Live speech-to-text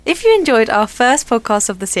If you enjoyed our first podcast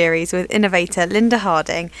of the series with innovator Linda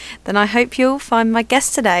Harding, then I hope you'll find my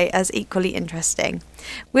guest today as equally interesting.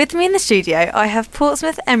 With me in the studio, I have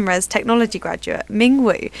Portsmouth MRes technology graduate Ming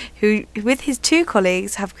Wu, who, with his two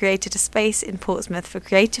colleagues, have created a space in Portsmouth for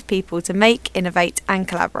creative people to make, innovate and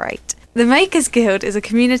collaborate. The Makers Guild is a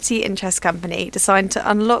community interest company designed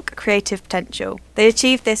to unlock creative potential. They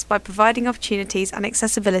achieve this by providing opportunities and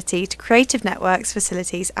accessibility to creative networks,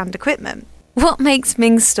 facilities and equipment. What makes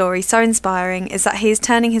Ming's story so inspiring is that he is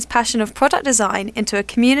turning his passion of product design into a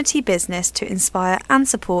community business to inspire and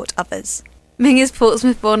support others. Ming is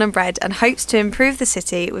Portsmouth born and bred and hopes to improve the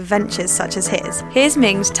city with ventures such as his. Here's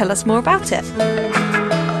Ming to tell us more about it.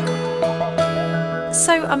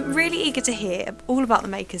 So I'm really eager to hear all about the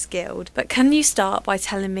Makers Guild, but can you start by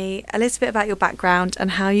telling me a little bit about your background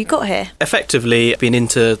and how you got here? Effectively, I've been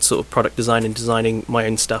into sort of product design and designing my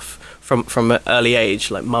own stuff from an early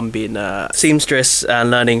age, like mum being a seamstress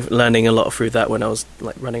and learning a lot through that when I was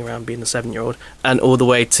like running around being a 7-year-old, and all the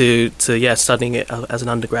way to studying it as an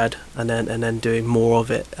undergrad and then doing more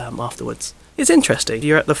of it afterwards. It's interesting.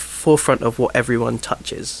 You're at the forefront of what everyone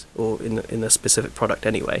touches, or in a specific product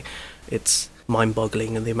anyway. It's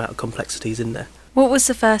mind-boggling and the amount of complexities in there. What was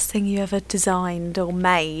the first thing you ever designed or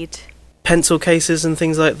made? Pencil cases and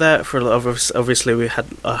things like that. For a lot of, obviously,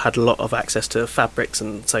 I had a lot of access to fabrics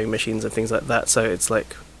and sewing machines and things like that. So it's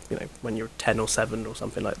like, when you're 10 or 7 or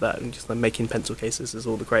something like that, and just like making pencil cases is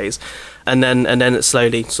all the craze. And then it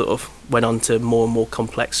slowly sort of went on to more and more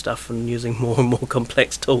complex stuff and using more and more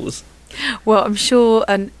complex tools. Well, I'm sure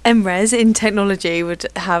an MRes in technology would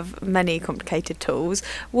have many complicated tools.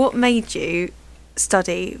 What made you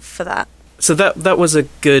study for that? So that was a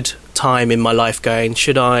good time in my life going,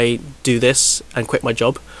 should I do this and quit my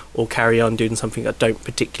job or carry on doing something I don't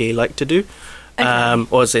particularly like to do? Okay.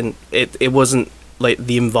 Or as in, it wasn't like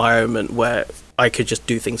the environment where I could just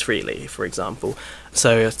do things freely, for example.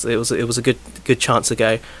 So it was a good chance to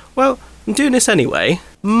go, well, I'm doing this anyway,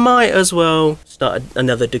 might as well start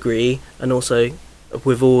another degree, and also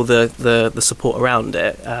with all the support around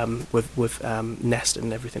it, with Nest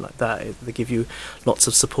and everything like that, they give you lots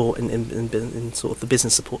of support in sort of the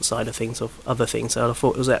business support side of things, of other things. So I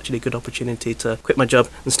thought it was actually a good opportunity to quit my job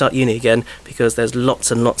and start uni again, because there's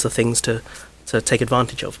lots and lots of things to take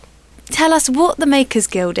advantage of. Tell us what the Makers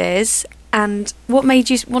Guild is and what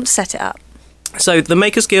made you want to set it up. So the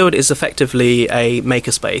Makers Guild is effectively a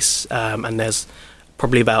makerspace, and there's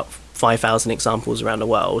probably about 5,000 examples around the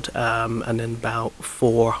world, and then about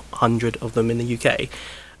 400 of them in the UK.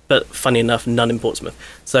 But funny enough, none in Portsmouth.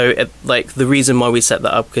 So the reason why we set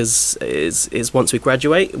that up is once we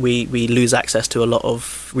graduate, we lose access to a lot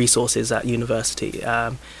of resources at university.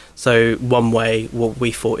 So one way, what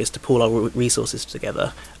we thought, is to pool our resources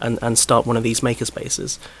together and start one of these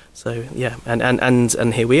makerspaces. So yeah,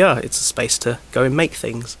 and here we are. It's a space to go and make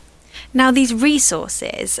things. Now, these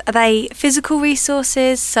resources, are they physical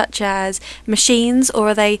resources such as machines, or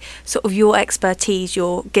are they sort of your expertise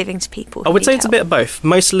you're giving to people? I would say it's a bit of both.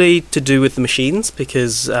 Mostly to do with the machines,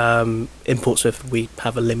 because in Portsmouth we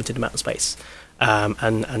have a limited amount of space,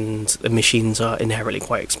 and the machines are inherently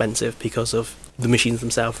quite expensive because of the machines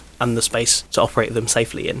themselves and the space to operate them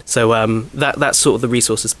safely in. So that's sort of the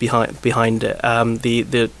resources behind it.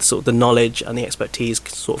 The sort of the knowledge and the expertise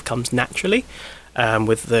sort of comes naturally.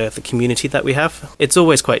 With the community that we have. It's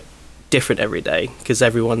always quite different every day, because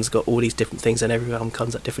everyone's got all these different things and everyone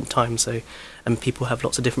comes at different times, and people have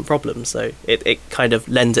lots of different problems, so it kind of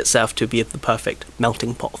lends itself to be the perfect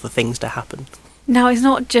melting pot for things to happen. Now, it's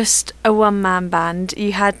not just a one-man band,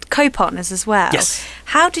 you had co-partners as well. Yes.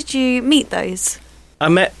 How did you meet those? I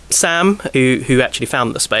met Sam, who actually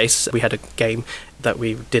found the space. We had a game that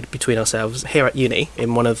we did between ourselves here at uni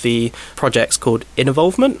in one of the projects called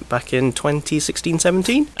Involvement back in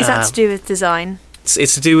 2016-17. Is that to do with design?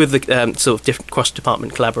 It's to do with the sort of different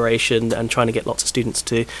cross-department collaboration and trying to get lots of students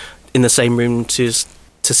in the same room to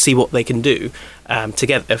see what they can do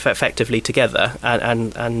together, effectively together,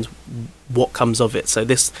 and what comes of it. So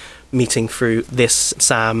this meeting through this,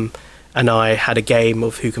 Sam and I had a game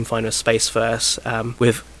of who can find a space first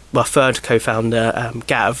with our third co-founder,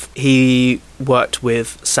 Gav. He worked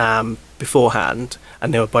with Sam beforehand,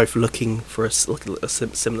 and they were both looking for a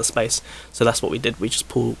similar space. So that's what we did. We just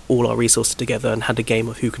pulled all our resources together and had a game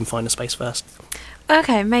of who can find a space first.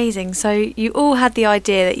 Okay, amazing. So you all had the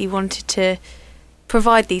idea that you wanted to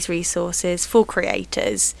provide these resources for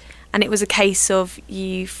creators, and it was a case of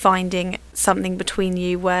you finding something between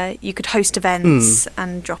you where you could host events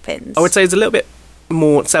and drop-ins. I would say it's a little bit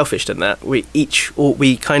more selfish than that.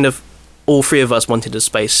 All three of us wanted a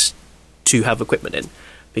space to have equipment in,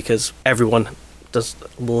 because everyone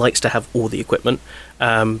likes to have all the equipment,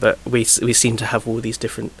 but we seem to have all these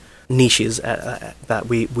different niches that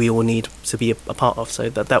we all need to be a part of. So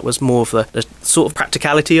that was more of the sort of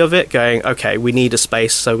practicality of it, going, okay, we need a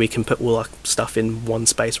space so we can put all our stuff in one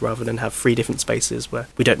space rather than have 3 different spaces where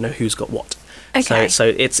we don't know who's got what. Okay. So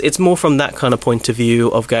it's more from that kind of point of view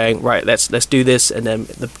of going, right, let's do this, and then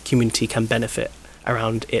the community can benefit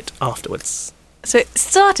around it afterwards. So it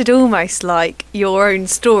started almost like your own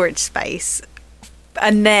storage space,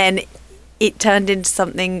 and then it turned into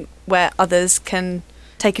something where others can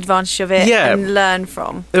take advantage of it and learn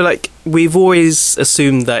from. Like, we've always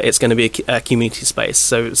assumed that it's going to be a community space.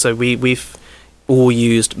 So we've all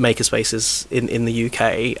used makerspaces in the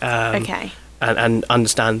UK. Okay. And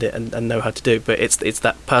understand it and know how to do. But it's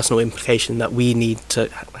that personal implication that we need to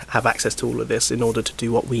have access to all of this in order to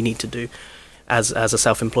do what we need to do as a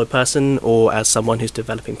self-employed person or as someone who's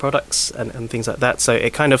developing products and things like that. So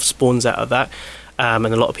it kind of spawns out of that. And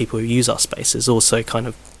a lot of people who use our spaces also kind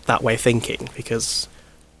of that way of thinking, because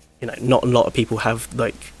not a lot of people have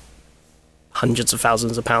like hundreds of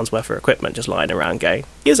thousands of pounds worth of equipment just lying around going,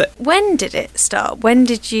 use it. When did it start? When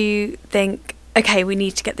did you think, okay, we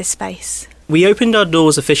need to get this space? We opened our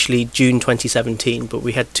doors officially June 2017, but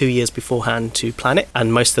we had 2 years beforehand to plan it,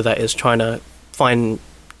 and most of that is trying to find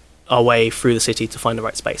our way through the city to find the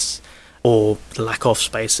right space, or the lack of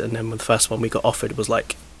space. And then when the first one we got offered was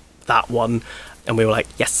like that one, and we were like,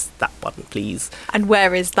 yes, that one, please. And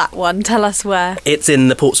where is that one? Tell us where. It's in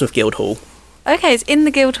the Portsmouth Guildhall. Okay, it's in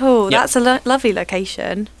the Guildhall. Yep. That's a lovely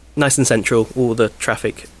location. Nice and central. All the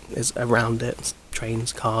traffic is around it.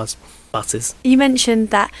 Trains, cars, buses. You mentioned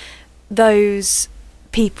that those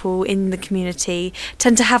people in the community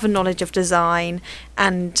tend to have a knowledge of design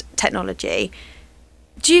and technology.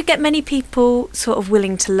 Do you get many people sort of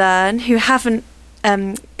willing to learn who haven't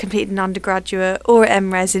completed an undergraduate or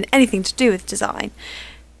MRes in anything to do with design?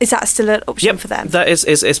 Is that still an option for them? That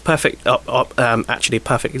is perfect. Actually, a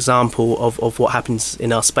perfect example of what happens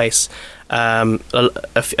in our space.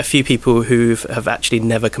 A few people who have actually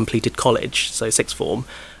never completed college, so sixth form,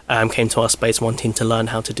 came to our space wanting to learn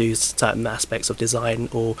how to do certain aspects of design,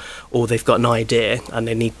 or they've got an idea and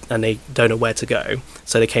they don't know where to go.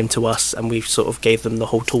 So they came to us, and we sort of gave them the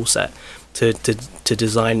whole tool set to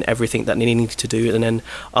design everything that they needed to do. And then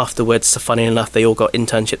afterwards, funny enough, they all got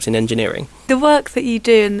internships in engineering. The work that you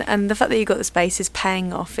do and the fact that you got the space is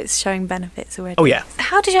paying off. It's showing benefits already. Oh yeah.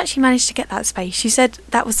 How did you actually manage to get that space? You said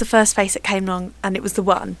that was the first space that came along and it was the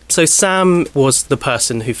one. So Sam was the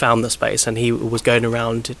person who found the space, and he was going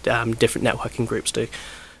around different networking groups to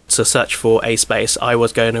search for a space. I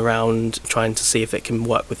was going around trying to see if it can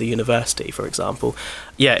work with the university, for example.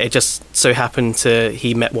 Yeah, it just so happened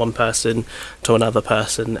he met one person to another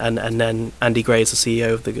person, and then Andy Graves, the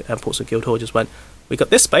CEO of the Portsmouth Guildhall, just went, we got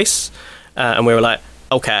this space, and we were like,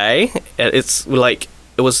 okay. It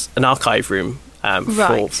was an archive room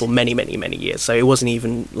for many, many, many years, so it wasn't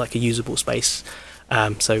even like a usable space.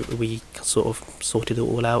 So we sort of sorted it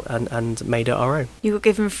all out and made it our own. You got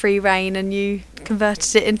given free rein and you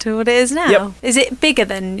converted it into what it is now. Yep. Is it bigger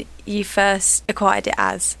than you first acquired it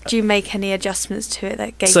as? Do you make any adjustments to it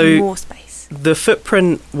that gave you more space? The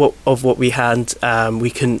footprint of what we had, we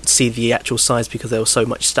couldn't see the actual size because there was so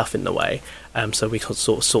much stuff in the way. So we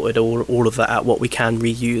sort of sorted all of that out, what we can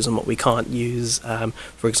reuse and what we can't use.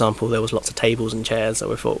 For example, there was lots of tables and chairs, so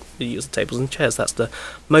we thought we use the tables and chairs. That's the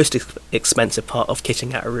most expensive part of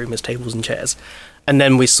kitting out a room, is tables and chairs. And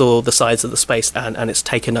then we saw the size of the space, and it's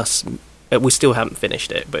taken us, we still haven't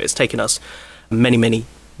finished it, but it's taken us many, many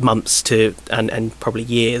months and probably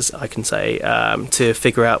years, I can say, to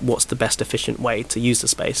figure out what's the best efficient way to use the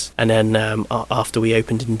space. And then after we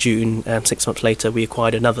opened in June, 6 months later, we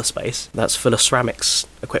acquired another space that's full of ceramics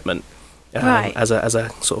equipment. As a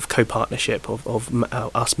sort of co-partnership of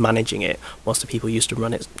us managing it, whilst the people used to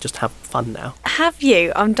run it just have fun now. Have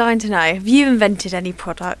you, I'm dying to know, have you invented any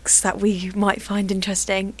products that we might find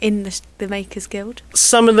interesting in the Makers Guild?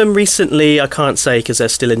 Some of them recently I can't say because they're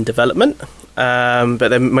still in development, but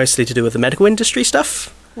they're mostly to do with the medical industry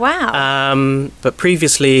stuff. Wow. But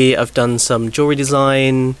previously I've done some jewellery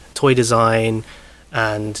design, toy design,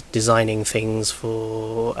 and designing things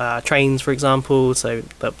for trains, for example, so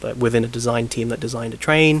that within a design team that designed a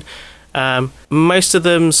train. Most of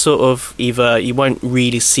them sort of either you won't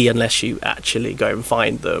really see unless you actually go and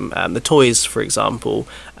find them. The toys, for example,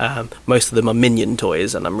 most of them are Minion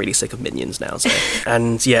toys, and I'm really sick of Minions now. So.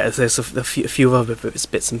 And yeah, there's a few other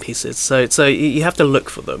bits and pieces. So you have to look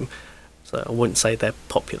for them. So I wouldn't say they're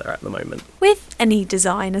popular at the moment. With any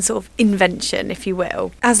design and sort of invention, if you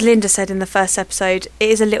will, as Linda said in the first episode, it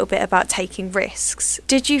is a little bit about taking risks.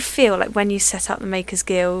 Did you feel like when you set up the Makers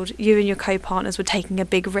Guild, you and your co-partners were taking a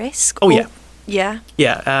big risk? Oh, yeah. Yeah?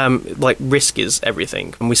 Yeah, like risk is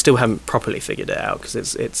everything. And we still haven't properly figured it out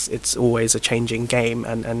because it's always a changing game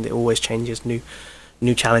and it always changes.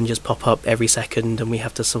 New challenges pop up every second and we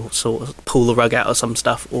have to sort of pull the rug out of some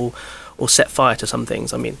stuff or set fire to some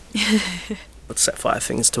things. I mean, would set fire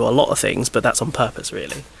things to a lot of things, but that's on purpose,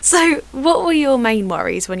 really. So what were your main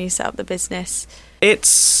worries when you set up the business?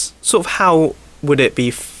 It's sort of how would it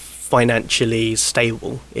be financially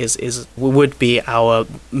stable would be our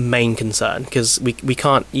main concern, because we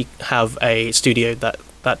can't have a studio that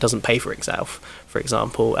doesn't pay for itself, for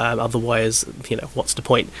example. Otherwise, what's the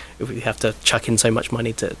point if we have to chuck in so much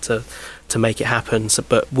money to make it happen? So,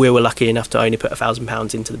 but we were lucky enough to only put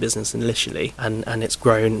 £1,000 into the business initially, and it's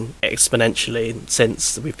grown exponentially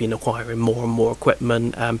since we've been acquiring more and more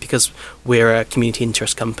equipment, because we're a community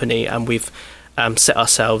interest company and we've set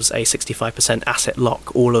ourselves a 65% asset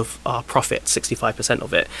lock. All of our profit, 65%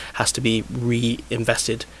 of it, has to be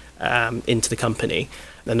reinvested into the company.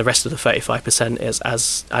 Then the rest of the 35% is,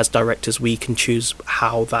 as directors, we can choose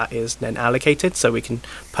how that is then allocated. So we can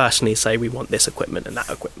personally say we want this equipment and that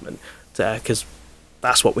equipment, because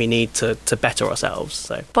that's what we need to better ourselves.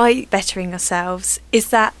 So by bettering yourselves, is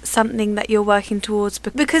that something that you're working towards?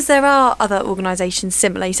 Because there are other organisations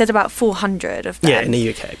similar. You said about 400 of them. Yeah, in the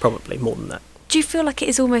UK, probably more than that. Do you feel like it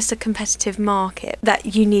is almost a competitive market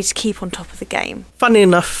that you need to keep on top of the game? Funny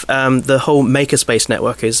enough, the whole Makerspace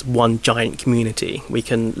network is one giant community. We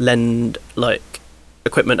can lend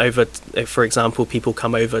equipment over, for example, people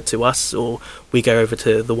come over to us, or we go over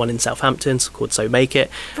to the one in Southampton called So Make It,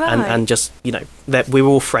 right. and just we're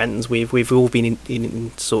all friends. We've all been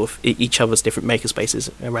in sort of each other's different makerspaces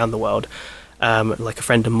around the world. Like a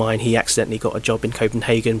friend of mine, he accidentally got a job in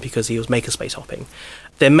Copenhagen because he was makerspace hopping.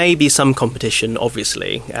 There may be some competition,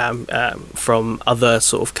 obviously, from other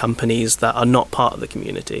sort of companies that are not part of the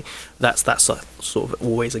community. That's sort of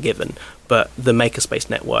always a given. But the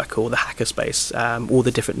Makerspace network or the Hackerspace, all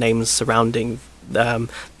the different names surrounding the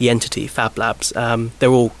entity, Fab Labs,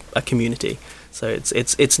 they're all a community. So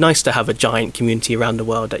it's nice to have a giant community around the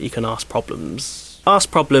world that you can ask problems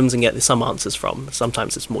and get some answers from.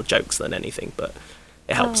 Sometimes it's more jokes than anything, but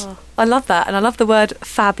it helps. Oh, I love that, and I love the word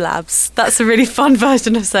Fab Labs. That's a really fun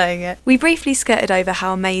version of saying it. We briefly skirted over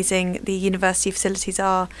how amazing the university facilities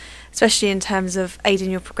are, especially in terms of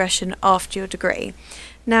aiding your progression after your degree.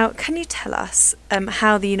 Now, can you tell us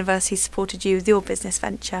how the university supported you with your business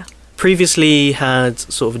venture? Previously had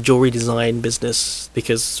sort of a jewellery design business,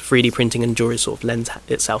 because 3D printing and jewellery sort of lends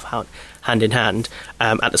itself out hand in hand,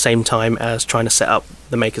 at the same time as trying to set up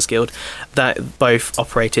the Makers Guild, that both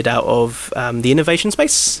operated out of the innovation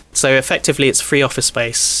space. So effectively it's free office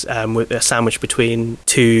space with a sandwich between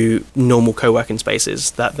two normal co-working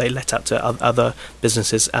spaces that they let out to other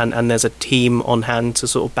businesses, and there's a team on hand to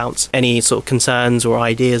sort of bounce any sort of concerns or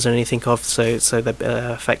ideas or anything off, so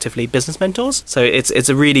they're effectively business mentors. So it's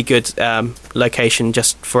a really good location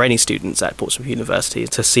just for any students at Portsmouth University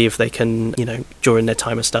to see if they can, during their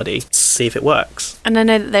time of study, see if it works. And I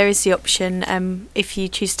know that there is the option, if you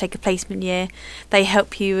choose to take a placement year, they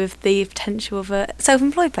help you with the potential of a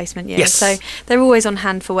self-employed placement year. Yes. So they're always on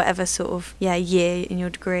hand for whatever sort of year in your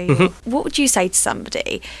degree. Mm-hmm. What would you say to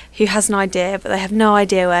somebody who has an idea but they have no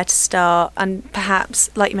idea where to start, and perhaps,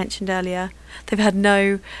 like you mentioned earlier, they've had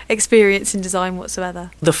no experience in design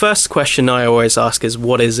whatsoever? The first question I always ask is,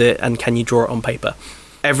 what is it, and can you draw it on paper?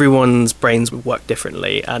 Everyone's brains work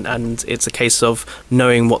differently, and it's a case of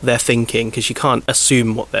knowing what they're thinking, because you can't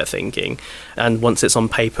assume what they're thinking. And once it's on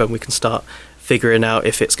paper, we can start figuring out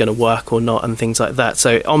if it's going to work or not and things like that.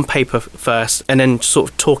 So on paper first, and then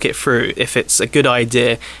sort of talk it through. If it's a good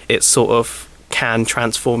idea, it sort of can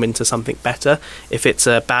transform into something better. If it's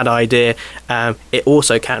a bad idea, it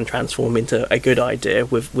also can transform into a good idea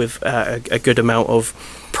with a good amount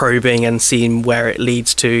of probing and seeing where it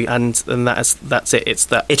leads to, and that's it. It's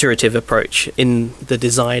that iterative approach in the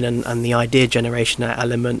design and the idea generation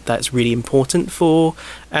element that's really important for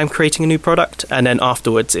creating a new product. And then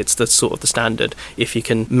afterwards, it's the sort of the standard. If you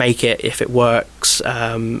can make it, if it works,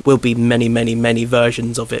 will be many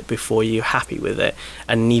versions of it before you're happy with it.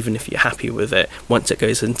 And even if you're happy with it, once it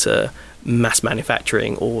goes into mass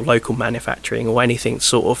manufacturing or local manufacturing or anything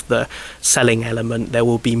sort of the selling element, there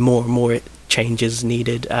will be more and more changes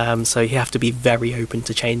needed, so you have to be very open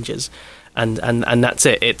to changes, and that's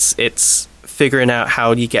it. It's figuring out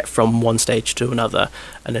how you get from one stage to another,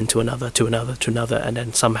 and then to another, to another, to another, and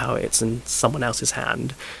then somehow it's in someone else's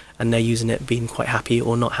hand, and they're using it, being quite happy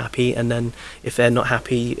or not happy, and then if they're not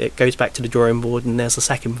happy, it goes back to the drawing board, and there's a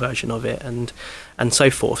second version of it, and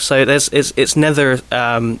so forth. So it's never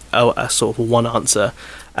a sort of one answer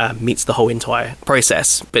meets the whole entire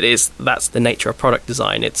process, but that's the nature of product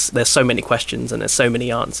design. There's so many questions and there's so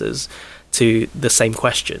many answers to the same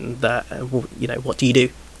question that what do you do?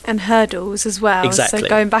 And hurdles as well. Exactly. So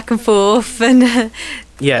going back and forth and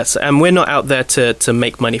yes, and we're not out there to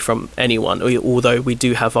make money from anyone, although we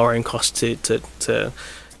do have our own costs to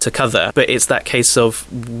cover. But it's that case of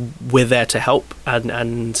we're there to help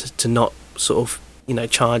and to not sort of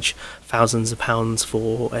charge thousands of pounds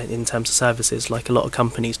for in terms of services like a lot of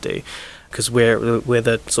companies do, because we're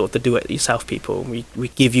the sort of the do-it-yourself people. We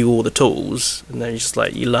give you all the tools, and then just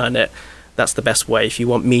like you learn it. That's the best way. If you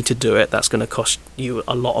want me to do it, that's going to cost you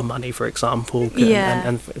a lot of money, for example,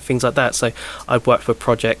 and things like that. So I've worked for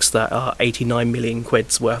projects that are 89 million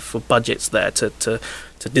quid's worth of budgets there to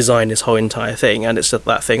design this whole entire thing, and it's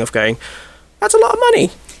that thing of going, that's a lot of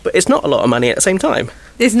money, but it's not a lot of money at the same time.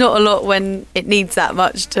 There's not a lot when it needs that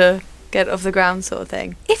much to get off the ground, sort of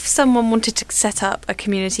thing. If someone wanted to set up a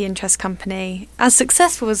community interest company as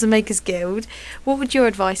successful as the Makers Guild, what would your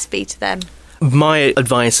advice be to them? My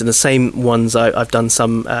advice, and the same ones I've done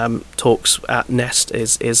some talks at Nest,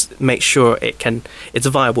 is make sure it's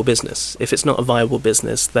a viable business. If it's not a viable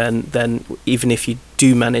business, then even if you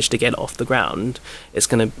do manage to get it off the ground, there's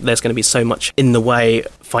going to be so much in the way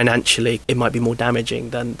financially. It might be more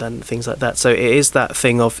damaging than things like that. So it is that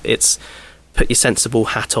thing of put your sensible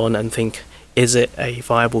hat on and think, is it a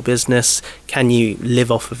viable business? Can you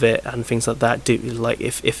live off of it and things like that?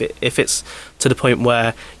 If it's to the point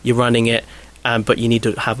where you're running it, but you need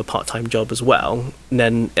to have a part-time job as well,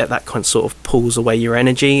 then that kind of sort of pulls away your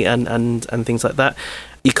energy and things like that.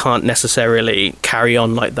 You can't necessarily carry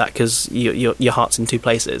on like that because your heart's in two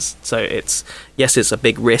places. So it's a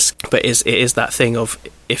big risk, but it is that thing of,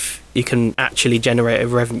 if you can actually generate a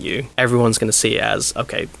revenue, everyone's going to see it as,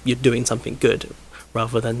 okay, you're doing something good,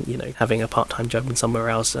 rather than having a part-time job in somewhere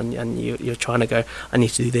else and you're trying to go, I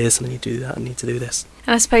need to do this and I need to do that, I need to do this.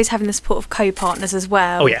 And I suppose having the support of co-partners as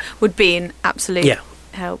well would be an absolute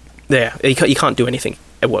help. Yeah, you can't do anything.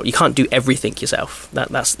 Well, you can't do everything yourself.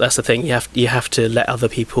 That's the thing. You have to let other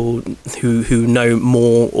people who know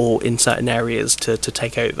more or in certain areas to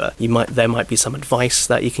take over. There might be some advice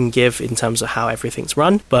that you can give in terms of how everything's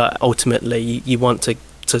run, but ultimately you want to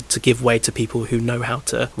give way to people who know how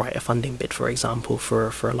to write a funding bid, for example,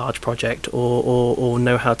 for a large project, or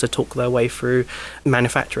know how to talk their way through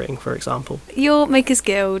manufacturing, for example. Your Makers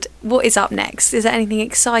Guild, what is up next? Is there anything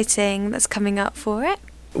exciting that's coming up for it?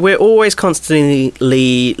 We're always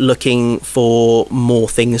constantly looking for more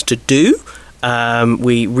things to do.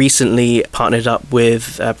 We recently partnered up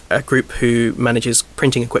with a group who manages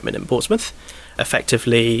printing equipment in Portsmouth.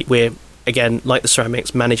 Effectively, we're, again, like the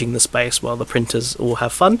ceramics, managing the space while the printers all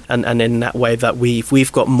have fun, and in that way that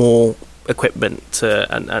we've got more equipment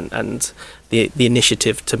and the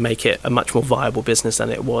initiative to make it a much more viable business than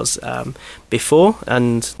it was before.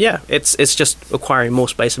 And it's just acquiring more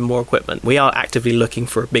space and more equipment. We are actively looking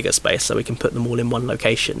for a bigger space so we can put them all in one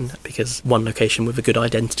location, because one location with a good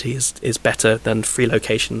identity is better than 3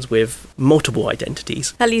 locations with multiple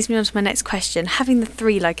identities. That leads me on to my next question. Having the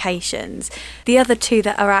 3 locations, the other 2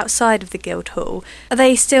 that are outside of the Guildhall, are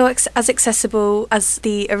they still as accessible as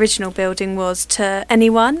the original building was to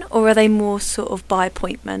anyone, or are they more sort of by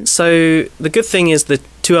appointment? So the good thing is the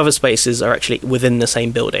 2 other spaces are actually within the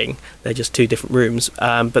same building. They're just 2 different rooms,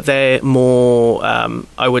 but they're more,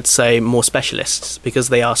 I would say, more specialists, because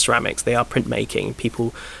they are ceramics, they are printmaking.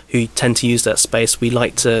 People who tend to use that space, we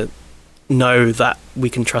like to know that we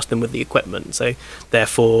can trust them with the equipment. So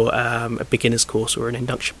therefore, a beginner's course or an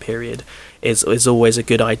induction period is always a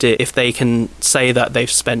good idea. If they can say that they've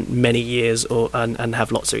spent many years and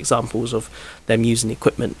have lots of examples of them using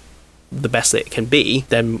equipment the best that it can be,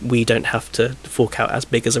 then we don't have to fork out as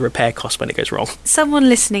big as a repair cost when it goes wrong. Someone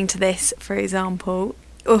listening to this, for example,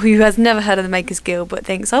 or who has never heard of the Makers Guild but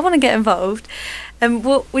thinks, I want to get involved,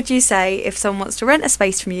 what would you say if someone wants to rent a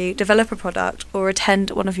space from you, develop a product, or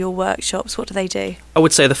attend one of your workshops? What do they do? I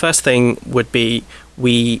would say the first thing would be,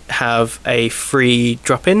 we have a free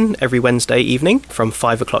drop-in every Wednesday evening from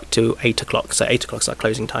 5 o'clock to 8 o'clock. So 8 o'clock is our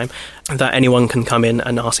closing time, that anyone can come in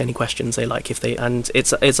and ask any questions they like. And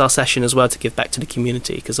it's our session as well to give back to the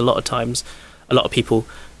community, because a lot of times, a lot of people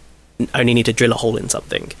only need to drill a hole in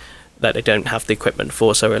something that they don't have the equipment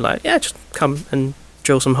for. So we're like, just come and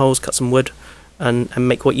drill some holes, cut some wood, and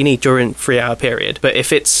make what you need during a 3-hour period. But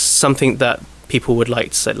if it's something that people would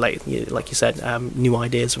like to say, like you said, new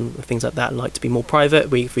ideas and things like that, and like to be more private,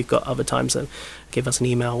 we've got other times that give us an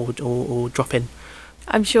email or drop in.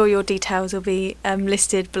 I'm sure your details will be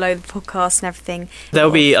listed below the podcast and everything.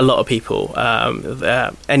 There'll be a lot of people.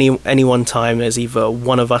 Any one time, there's either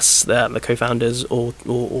one of us, the co-founders, or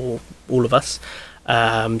all of us,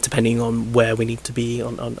 depending on where we need to be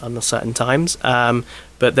on the certain times.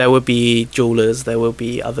 But there will be jewelers, there will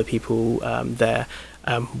be other people there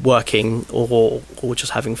working or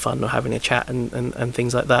just having fun or having a chat and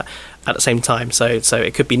things like that at the same time. So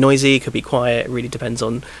it could be noisy, it could be quiet. It really depends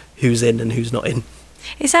on who's in and who's not in.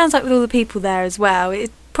 It sounds like with all the people there as well, it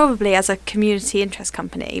probably as a community interest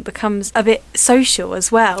company becomes a bit social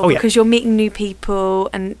as well, because you're meeting new people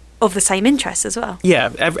and of the same interests as well.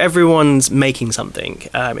 Yeah, everyone's making something.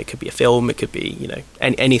 It could be a film, it could be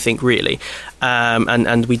anything really,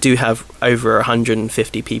 and we do have over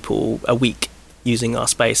 150 people a week using our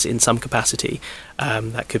space in some capacity.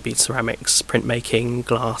 That could be ceramics, printmaking,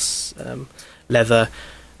 glass, leather,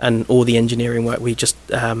 and all the engineering work. We just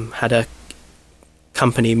had a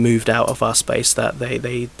company moved out of our space that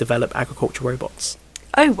they develop agriculture robots.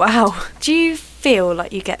 Oh wow. Do you feel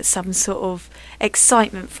like you get some sort of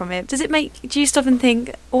excitement from it? Do you stop and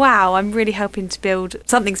think, wow, I'm really helping to build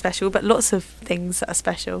something special, but lots of things that are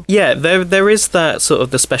special? Yeah, there is that sort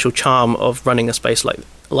of the special charm of running a space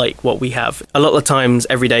like what we have. A lot of the times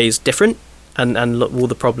every day is different and all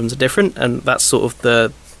the problems are different, and that's sort of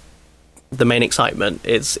the main excitement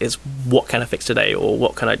is what can I fix today, or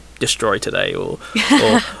what can I destroy today, or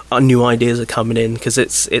new ideas are coming in, because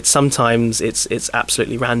it's sometimes it's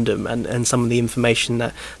absolutely random, and some of the information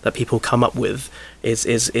that people come up with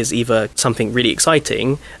is either something really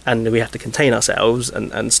exciting and we have to contain ourselves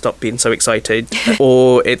and stop being so excited,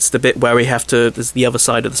 or it's the bit where we have to, there's the other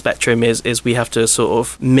side of the spectrum is we have to sort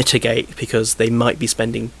of mitigate because they might be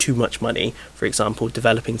spending too much money, for example,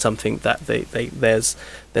 developing something that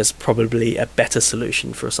there's probably a better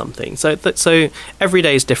solution for something. So every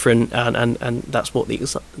day is different, and that's what the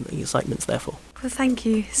excitement's there for. Well, thank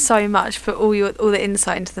you so much for all the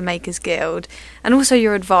insight into the Makers Guild, and also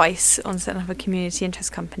your advice on setting up a community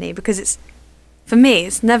interest company, because for me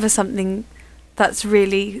it's never something that's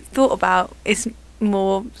really thought about. It's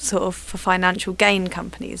more sort of for financial gain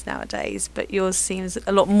companies nowadays, but yours seems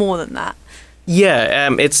a lot more than that. Yeah,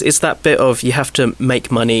 it's that bit of you have to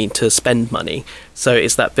make money to spend money. So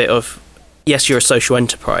it's that bit of, yes, you're a social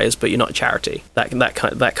enterprise, but you're not a charity.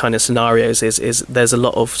 That kind of scenarios is there's a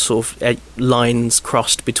lot of sort of lines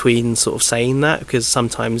crossed between sort of saying that, because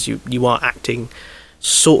sometimes you are acting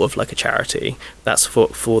sort of like a charity. That's for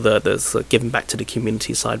the sort of giving back to the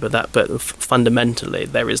community side, but fundamentally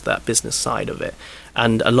there is that business side of it.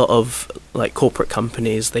 And a lot of like corporate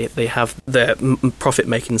companies, they have their profit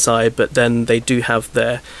making side, but then they do have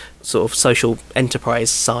their sort of social enterprise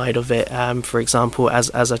side of it, for example,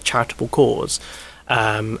 as a charitable cause.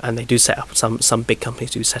 And they do set up, some big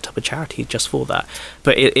companies do set up a charity just for that.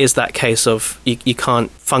 But it is that case of you can't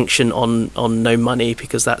function on no money,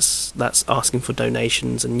 because that's asking for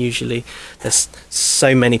donations, and usually there's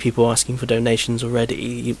so many people asking for donations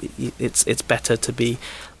already. It's better to be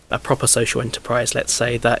a proper social enterprise, let's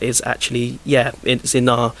say, that is actually, it's in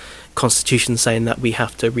our constitution saying that we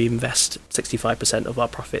have to reinvest 65% of our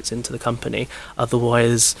profits into the company.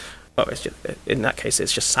 Otherwise, it's just, in that case,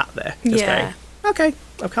 it's just sat there, going, okay,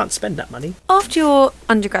 I can't spend that money. After your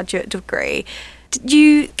undergraduate degree, did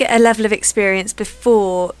you get a level of experience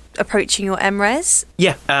before approaching your MRes?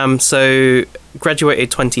 Yeah, so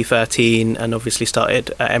graduated 2013 and obviously started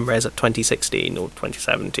at MRes at 2016 or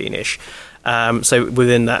 2017-ish. So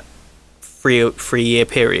within that three-year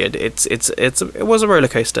period, it was a roller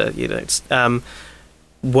coaster. It's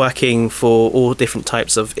working for all different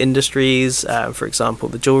types of industries. For example,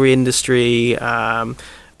 the jewelry industry,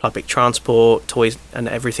 public transport, toys, and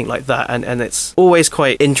everything like that. And it's always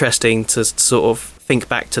quite interesting to sort of think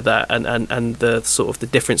back to that and the sort of the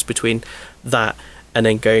difference between that and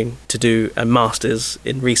then going to do a master's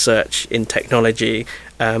in research in technology,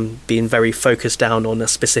 being very focused down on a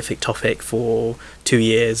specific topic for 2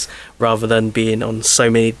 years, rather than being on so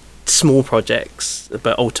many small projects,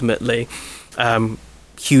 but ultimately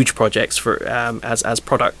huge projects for as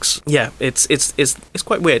products. Yeah, it's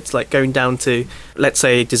quite weird. It's like going down to, let's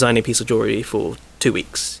say, designing a piece of jewelry for 2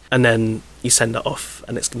 weeks, and then you send it off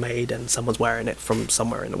and it's made and someone's wearing it from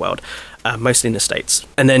somewhere in the world, mostly in the States,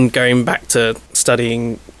 and then going back to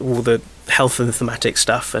studying all the health and thematic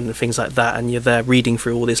stuff and things like that, and you're there reading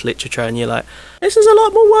through all this literature and you're like, this is a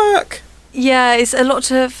lot more work. Yeah, it's a lot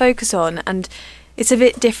to focus on, and it's a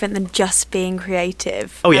bit different than just being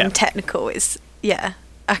creative and technical.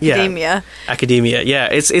 academia. Academia, yeah.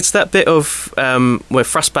 It's that bit of we're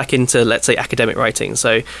thrust back into, let's say, academic writing.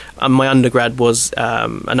 So my undergrad was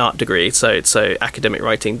an art degree, so academic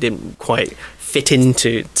writing didn't quite fit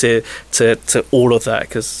into to all of that,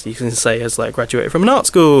 because you can say as like graduated from an art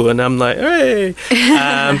school, and I'm like, hey.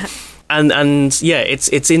 And yeah,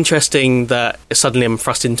 it's interesting that suddenly I'm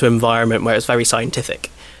thrust into an environment where it's very scientific.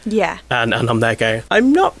 Yeah. And I'm there going,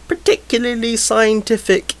 I'm not particularly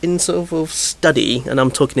scientific in sort of study, and I'm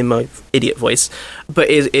talking in my idiot voice, but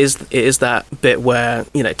it is that bit where,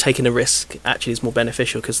 you know, taking a risk actually is more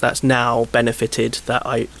beneficial, because that's now benefited that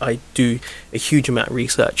I do a huge amount of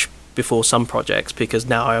research before some projects, because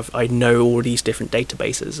now I know all these different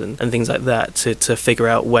databases and things like that to figure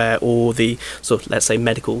out where all the sort of, let's say,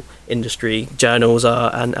 medical industry journals are,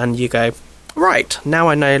 and you go, right, now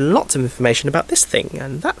I know lots of information about this thing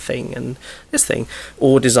and that thing and this thing,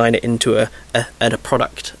 or design it into a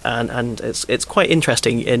product, and it's quite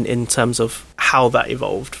interesting in terms of how that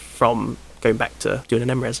evolved from going back to doing an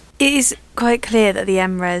MRes. It is quite clear that the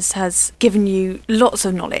MRes has given you lots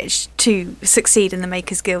of knowledge to succeed in the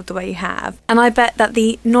Makers Guild the way you have. And I bet that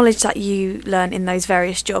the knowledge that you learn in those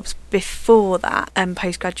various jobs before that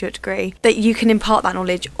postgraduate degree, that you can impart that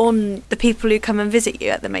knowledge on the people who come and visit you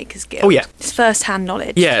at the Makers Guild. Oh, yeah. It's first-hand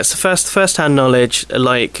knowledge. Yeah, it's first-hand knowledge.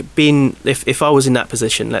 Like, being, if I was in that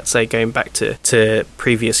position, let's say going back to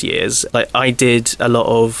previous years, like I did a lot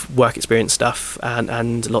of work experience stuff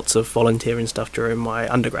and lots of volunteering stuff during my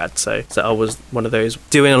undergrad. So I was one of those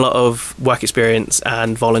doing a lot of work experience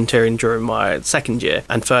and volunteering during my second year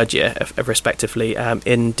and third year, respectively,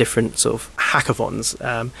 in different sort of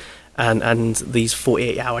hackathons. And these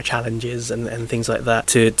 48-hour challenges and things like that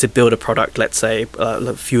to build a product. Let's say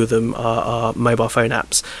a few of them are mobile phone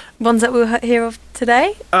apps. Ones that we'll hear of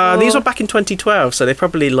today? These were back in 2012, so they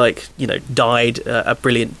probably died a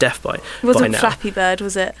brilliant death by Wasn't now. Flappy Bird,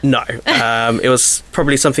 was it? No, it was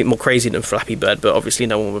probably something more crazy than Flappy Bird, but obviously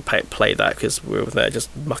no one would play that because we were there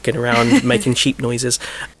just mucking around making sheep noises,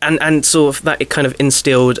 and sort of that it kind of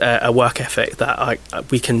instilled a work ethic that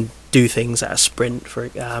we can do things at a sprint for a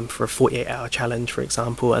 48-hour challenge, for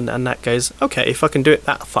example, and that goes, okay, if I can do it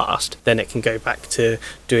that fast, then it can go back to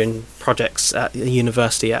doing projects at the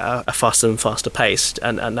university at a faster and faster pace,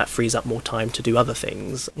 and that frees up more time to do other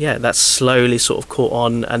things. Yeah, that's slowly sort of caught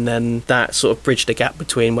on, and then that sort of bridged the gap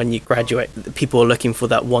between when you graduate, people are looking for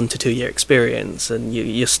that 1 to 2 year experience, and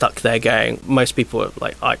you're stuck there going, most people are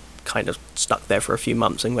like, I kind of stuck there for a few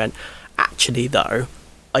months and went, actually though,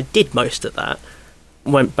 I did most of that.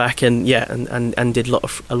 Went back and did a lot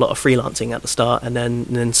of freelancing at the start, and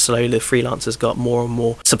then slowly the freelancers got more and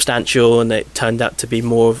more substantial, and it turned out to be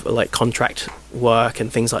more of like contract work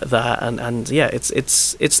and things like that, and yeah, it's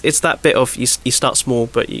that bit of you start small,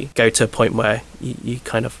 but you go to a point where you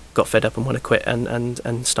kind of got fed up and want to quit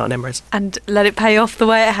and start an MRes and let it pay off the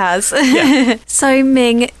way it has. Yeah. So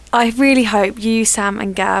Ming, I really hope you, Sam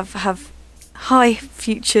and Gav have high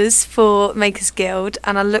futures for Makers Guild,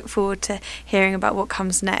 and I look forward to hearing about what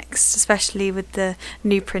comes next, especially with the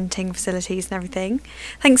new printing facilities and everything.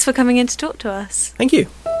 Thanks for coming in to talk to us. Thank you.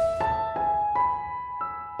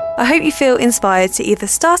 I hope you feel inspired to either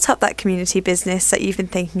start up that community business that you've been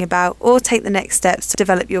thinking about, or take the next steps to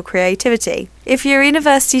develop your creativity. If you're a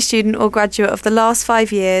university student or graduate of the last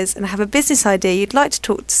 5 years and have a business idea you'd like to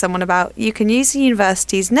talk to someone about, you can use the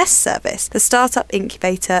university's Nest service, the startup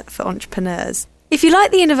incubator for entrepreneurs. If you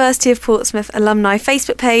like the University of Portsmouth alumni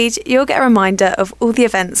Facebook page, you'll get a reminder of all the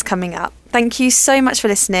events coming up. Thank you so much for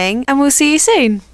listening, and we'll see you soon.